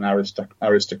of Russian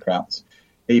aristocrats,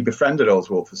 he befriended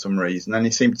Oswald for some reason, and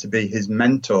he seemed to be his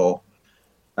mentor.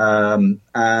 And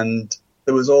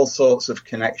there was all sorts of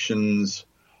connections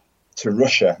to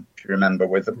Russia, if you remember,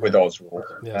 with Oswald.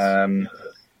 Yes.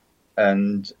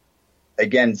 And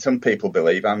again, some people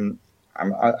believe, I'm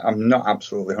not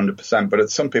absolutely 100%, but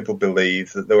some people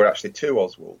believe that there were actually two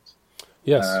Oswalds.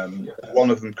 Yes. One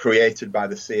of them created by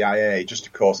the CIA just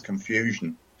to cause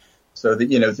confusion. So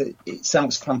that, it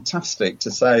sounds fantastic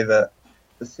to say that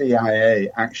the CIA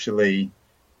actually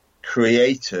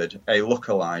created a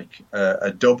lookalike,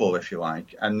 a double, if you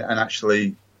like, and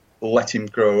actually let him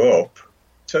grow up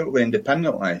totally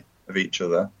independently of each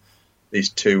other, these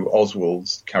two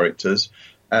Oswald's characters,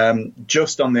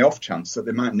 just on the off chance that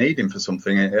they might need him for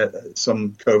something,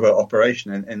 some covert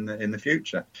operation in the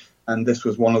future. And this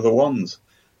was one of the ones.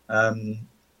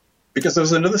 Because there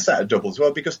was another set of doubles.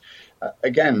 Well, because,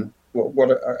 again,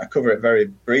 what I cover it very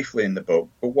briefly in the book,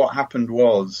 but what happened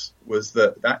was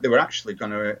that they were actually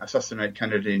going to assassinate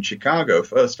Kennedy in Chicago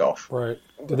first off. Right.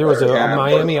 There was a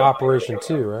Miami operation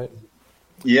too, right?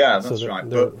 Yeah, that's right.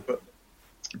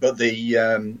 But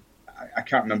the I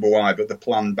can't remember why, but the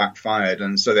plan backfired,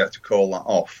 and so they had to call that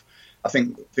off. I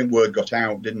think word got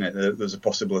out, didn't it? There was a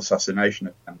possible assassination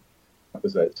attempt. That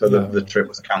was it. So the trip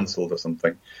was cancelled or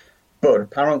something. But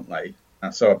apparently,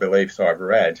 and so I believe, so I've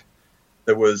read,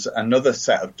 there was another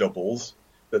set of doubles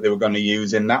that they were going to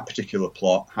use in that particular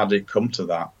plot had it come to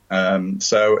that.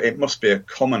 So it must be a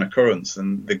common occurrence,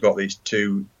 and they've got these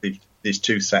two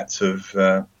sets of,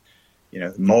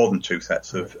 more than two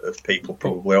sets of people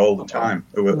probably all the time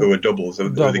who are doubles who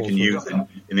they can use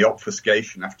in the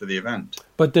obfuscation after the event.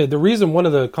 But the reason, one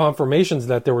of the confirmations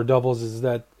that there were doubles is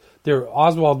that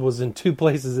Oswald was in two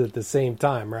places at the same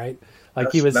time, right?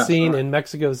 Like he was seen in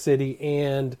Mexico City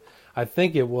and I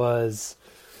think it was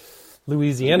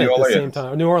Louisiana at the same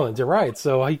time. New Orleans, you're right.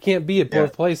 So he can't be at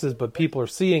both places, but people are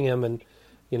seeing him, and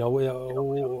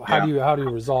how do you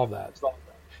resolve that?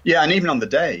 Yeah, and even on the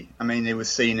day, I mean, he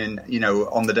was seen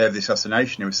on the day of the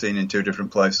assassination, he was seen in two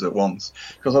different places at once.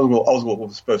 Because Oswald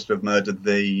was supposed to have murdered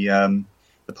the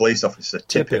police officer,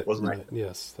 Tippit, wasn't right. he?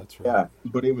 Yes, that's right. Yeah,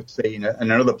 but he was seen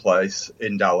in another place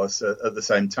in Dallas at the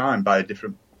same time by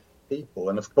different people,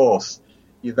 and of course,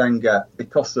 you then get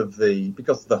because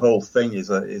the whole thing is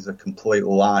a complete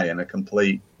lie and a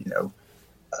complete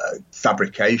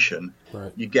fabrication.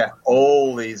 Right. You get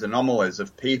all these anomalies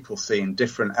of people seeing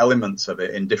different elements of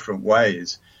it in different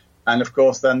ways, and of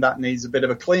course, then that needs a bit of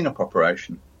a cleanup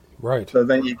operation. Right. So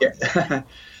then you get,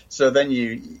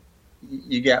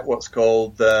 you get what's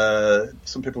called.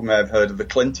 Some people may have heard of the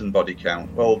Clinton body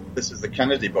count. Well, this is the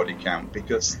Kennedy body count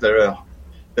because there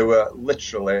were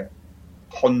literally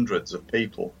hundreds of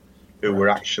people who were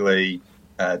actually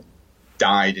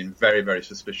died in very, very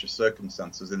suspicious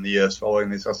circumstances in the years following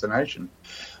the assassination.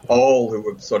 All who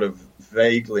were sort of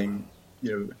vaguely,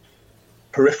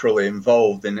 peripherally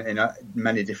involved in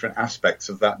many different aspects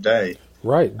of that day.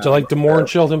 Right, like de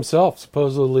Mohrenschildt himself,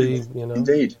 supposedly,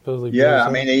 Indeed. Supposedly yeah, I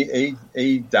mean,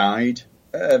 he died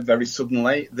very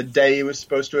suddenly the day he was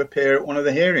supposed to appear at one of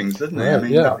the hearings, didn't he? Right,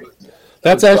 I mean,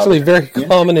 that's actually very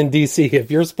common in D.C. If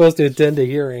you're supposed to attend a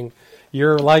hearing,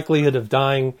 your likelihood of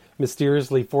dying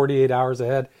mysteriously 48 hours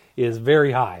ahead is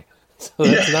very high. So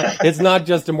it's not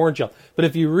just de Mohrenschildt. But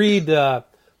if you read,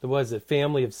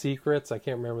 Family of Secrets, I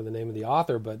can't remember the name of the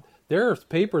author, but there are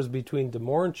papers between de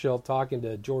Mohrenschildt talking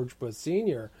to George Bush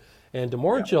Sr., and de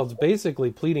Mohrenschildt's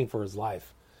basically pleading for his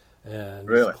life. And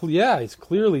really? He's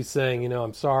clearly saying,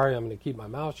 I'm sorry, I'm going to keep my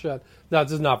mouth shut. No,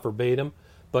 this is not verbatim.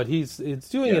 But it's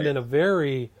doing it in a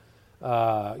very,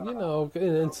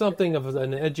 in something of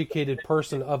an educated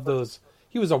person of those.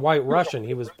 He was a white Russian.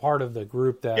 He was part of the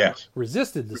group that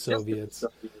resisted the Soviets,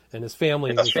 and his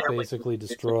family was basically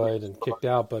destroyed and kicked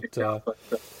out. But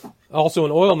also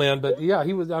an oil man. But yeah,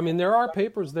 he was. I mean, there are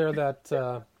papers there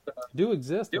that do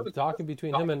exist of talking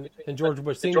between him and George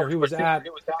Bush Sr. He was at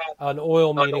an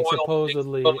oil meeting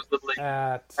supposedly on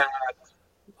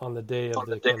the day of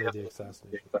the Kennedy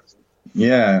assassination.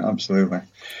 Yeah, absolutely.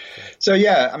 So,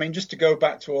 I mean, just to go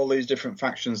back to all these different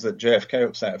factions that JFK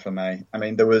upset for me, I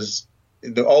mean, there was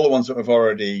all the ones that we've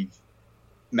already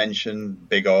mentioned,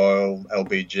 Big Oil,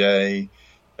 LBJ,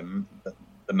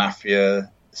 the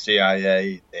Mafia, the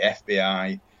CIA, the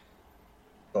FBI.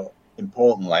 But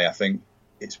importantly, I think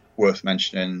it's worth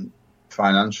mentioning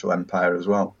financial empire as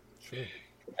well. Sure.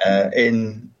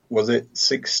 Was it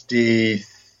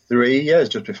 63 years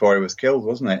just before he was killed,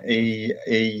 wasn't it?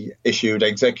 He issued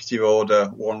Executive Order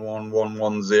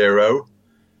 11110,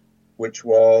 which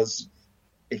was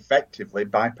effectively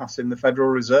bypassing the Federal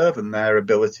Reserve and their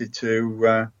ability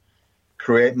to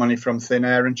create money from thin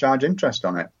air and charge interest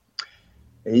on it.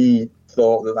 He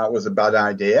thought that was a bad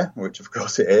idea, which of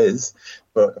course it is,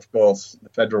 but of course the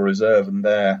Federal Reserve and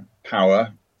their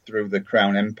power through the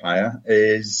Crown Empire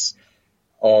is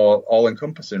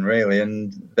all-encompassing, really,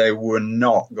 and they were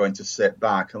not going to sit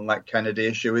back and let Kennedy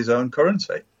issue his own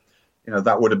currency.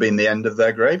 That would have been the end of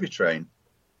their gravy train.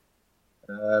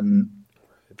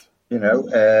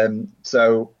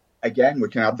 So again, we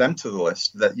can add them to the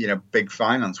list. That big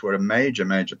finance were a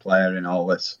major player in all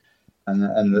this,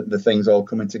 and the things all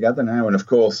coming together now. And of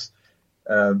course,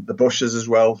 the Bushes as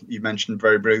well. You mentioned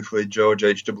very briefly George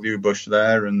H.W. Bush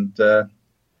there, and they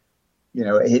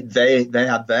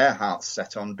had their hearts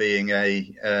set on being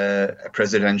a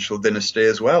presidential dynasty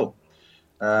as well.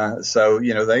 So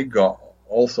they got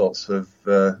all sorts of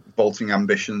vaulting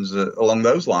ambitions along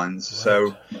those lines. Right.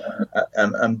 So,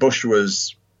 and Bush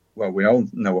was, well, we all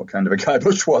know what kind of a guy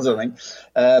Bush was, I think.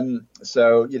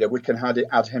 So we can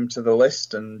add him to the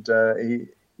list, and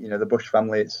the Bush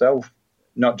family itself,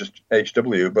 not just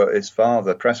H.W., but his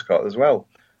father Prescott as well.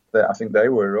 I think they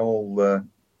were all.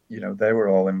 They were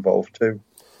all involved too.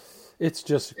 It's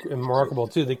just remarkable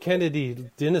too. The Kennedy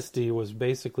dynasty was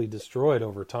basically destroyed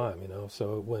over time.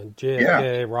 So when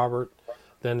JFK, Robert,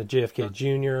 then JFK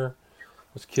Jr.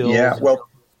 was killed. Yeah, well,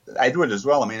 Edward as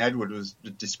well. I mean, Edward was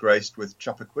disgraced with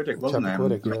Chappaquiddick, wasn't he? I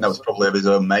mean, that was probably of his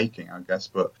own making, I guess.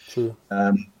 But true.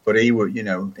 But he would,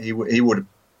 he would.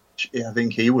 I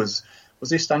think he was. Was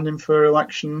he standing for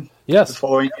election? Yes. The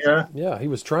following year. Yeah, he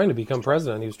was trying to become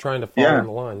president. He was trying to follow in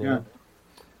the line. Yeah.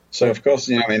 So of course,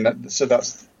 so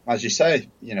that's, as you say,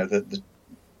 the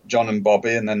John and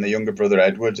Bobby, and then the younger brother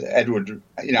Edward. Edward,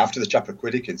 after the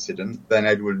Chappaquiddick incident, then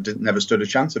Edward never stood a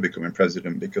chance of becoming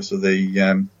president because of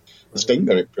the stink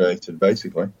that it created,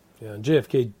 basically. Yeah, and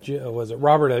JFK was it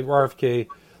Robert RFK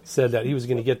said that he was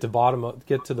going to get to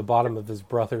the bottom of his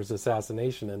brother's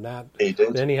assassination, and that he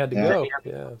did. Then he had to go.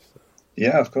 Yeah. So.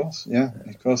 Yeah, of course. Yeah,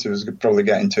 of course, he was probably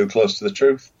getting too close to the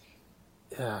truth.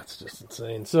 Yeah, it's just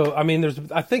insane. So, I mean,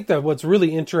 I think that what's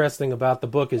really interesting about the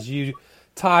book is you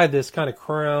tie this kind of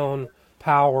crown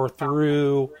power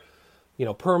through,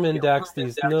 Perm Index,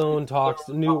 these known talks,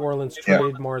 New Orleans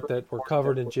trade mart that were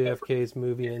covered in JFK's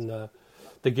movie, and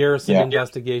the Garrison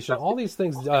investigation, all these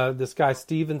things. This guy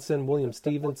William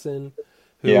Stevenson,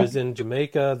 who is in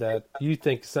Jamaica, that you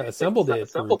think assembled the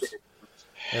groups.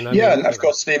 And of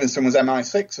course, Stevenson was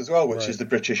MI6 as well, which is the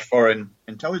British Foreign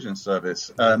Intelligence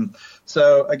Service.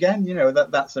 So again,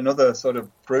 that's another sort of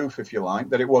proof, if you like,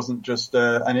 that it wasn't just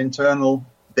an internal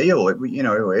deal. It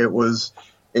was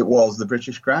the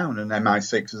British Crown, and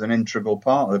MI6 is an integral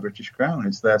part of the British Crown.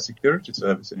 It's their security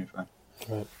service, in effect.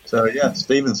 Right. So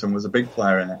Stevenson was a big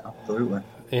player in it, absolutely.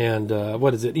 And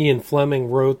Ian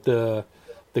Fleming wrote the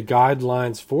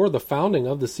guidelines for the founding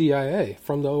of the CIA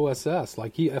from the OSS.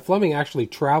 Like Fleming actually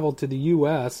traveled to the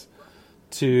U.S.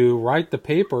 to write the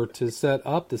paper to set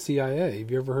up the CIA. Have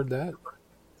you ever heard that?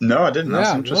 No, I didn't.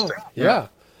 That's interesting. No. Yeah.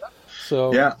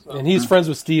 So, and he's friends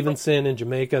with Stevenson in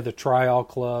Jamaica, the Trial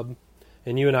Club.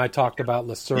 And you and I talked about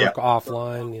Le Cirque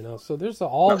offline, So there's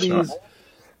all these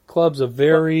clubs of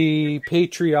very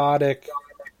patriotic,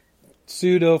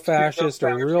 pseudo-fascist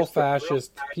or real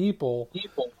fascist people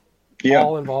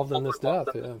all involved in this death,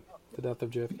 the death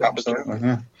of JFK.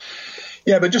 Absolutely,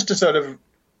 yeah. But just to sort of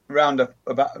round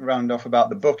off about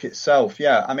the book itself,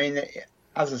 I mean,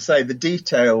 as I say, the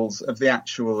details of the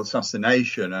actual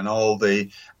assassination and all the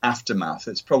aftermath,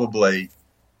 it's probably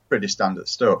pretty standard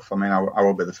stuff. I mean, I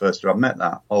will be the first to admit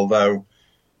that, although,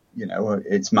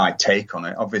 it's my take on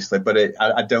it, obviously, but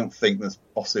I don't think there's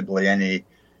possibly any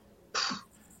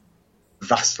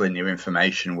vastly new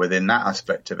information within that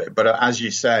aspect of it. But as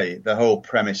you say, the whole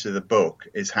premise of the book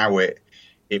is how it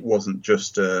wasn't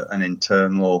just an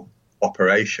internal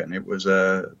operation. It was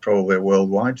probably a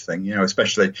worldwide thing,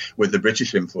 especially with the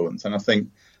British influence. And I think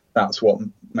that's what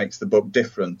makes the book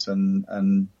different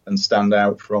and stand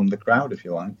out from the crowd, if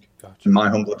you like, in my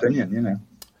humble opinion,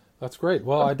 That's great.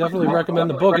 Well, I definitely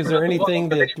recommend the book. Is there anything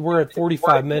that we're at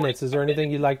 45 minutes? Is there anything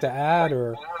you'd like to add,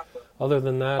 or other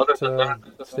than that,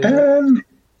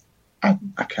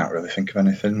 I can't really think of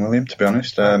anything, William, to be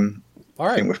honest. All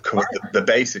right. I think we've covered the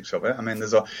basics of it. I mean,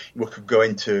 we could go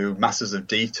into masses of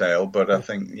detail, but I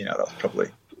think, that's probably...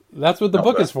 That's what the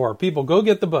book is for. People, go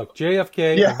get the book.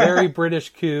 JFK, A Very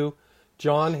British Coup.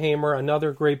 John Hamer,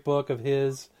 another great book of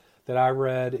his that I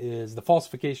read is The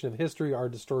Falsification of History, Our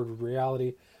Distorted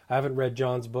Reality. I haven't read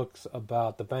John's books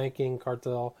about the banking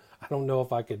cartel. I don't know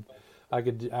if I could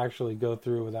actually go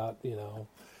through without,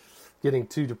 getting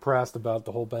too depressed about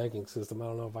the whole banking system. I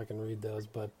don't know if I can read those,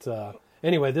 but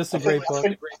anyway, this is a great book.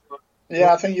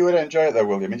 I think you would enjoy it, though,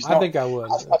 William. I think I would.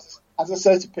 As I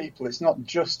say to people, it's not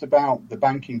just about the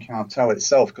banking cartel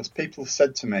itself, because people have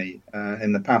said to me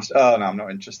in the past, "Oh no, I'm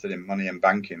not interested in money and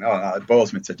banking. Oh, no, it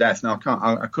bores me to death." No,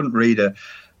 I couldn't read a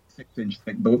 6-inch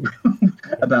thick book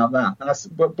about that.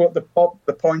 But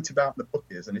the point about the book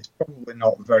is, and it's probably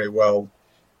not very well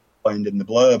explained in the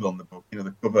blurb on the book,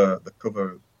 the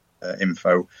cover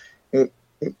info.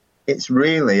 It's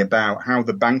really about how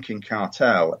the banking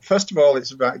cartel. First of all,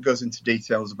 it goes into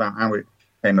details about how it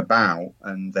came about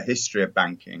and the history of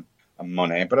banking and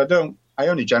money. But I don't I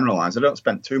only generalise. I don't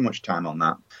spend too much time on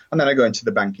that. And then I go into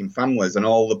the banking families and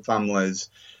all the families,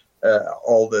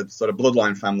 all the sort of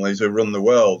bloodline families who run the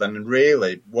world. And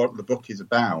really, what the book is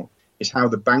about is how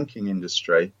the banking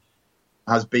industry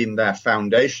has been their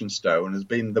foundation stone, has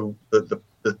been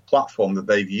the platform that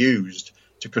they've used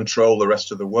to control the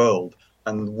rest of the world,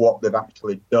 and what they've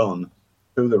actually done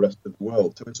to the rest of the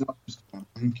world. So it's not just about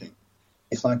banking.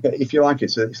 It's like, if you like,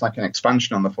 it's like an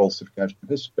expansion on the falsification of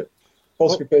history.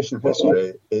 Falsification of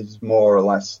history is more or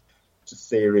less a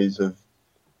series of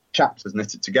chapters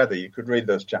knitted together. You could read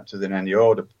those chapters in any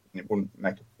order, and it wouldn't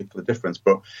make a particular difference.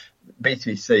 But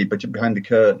BTC, Budget Behind the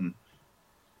Curtain,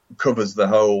 covers the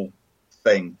whole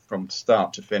thing from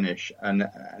start to finish, and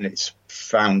its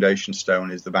foundation stone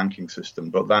is the banking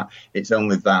system. But it's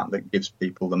only that gives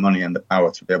people the money and the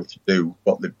power to be able to do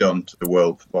what they've done to the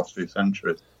world for the last few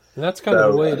centuries. And that's kind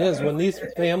of the way it is. When these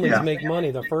families make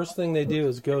money, the first thing they do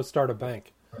is go start a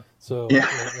bank. So,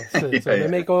 they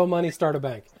make oil money, start a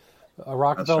bank.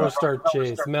 Rockefeller start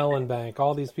Chase, Mellon Bank,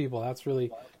 all these people. That's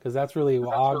really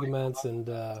augments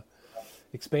and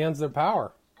expands their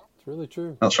power. It's really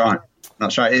true. That's right.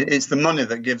 It's the money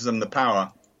that gives them the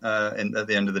power at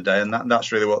the end of the day, and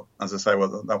that's really what, as I say,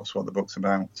 that's what the book's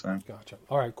about. So. Gotcha.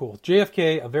 All right, cool.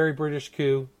 JFK, A Very British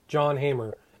Coup, John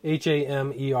Hamer,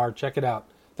 Hamer. Check it out.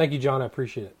 Thank you, John. I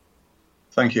appreciate it.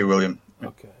 Thank you, William.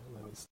 Okay.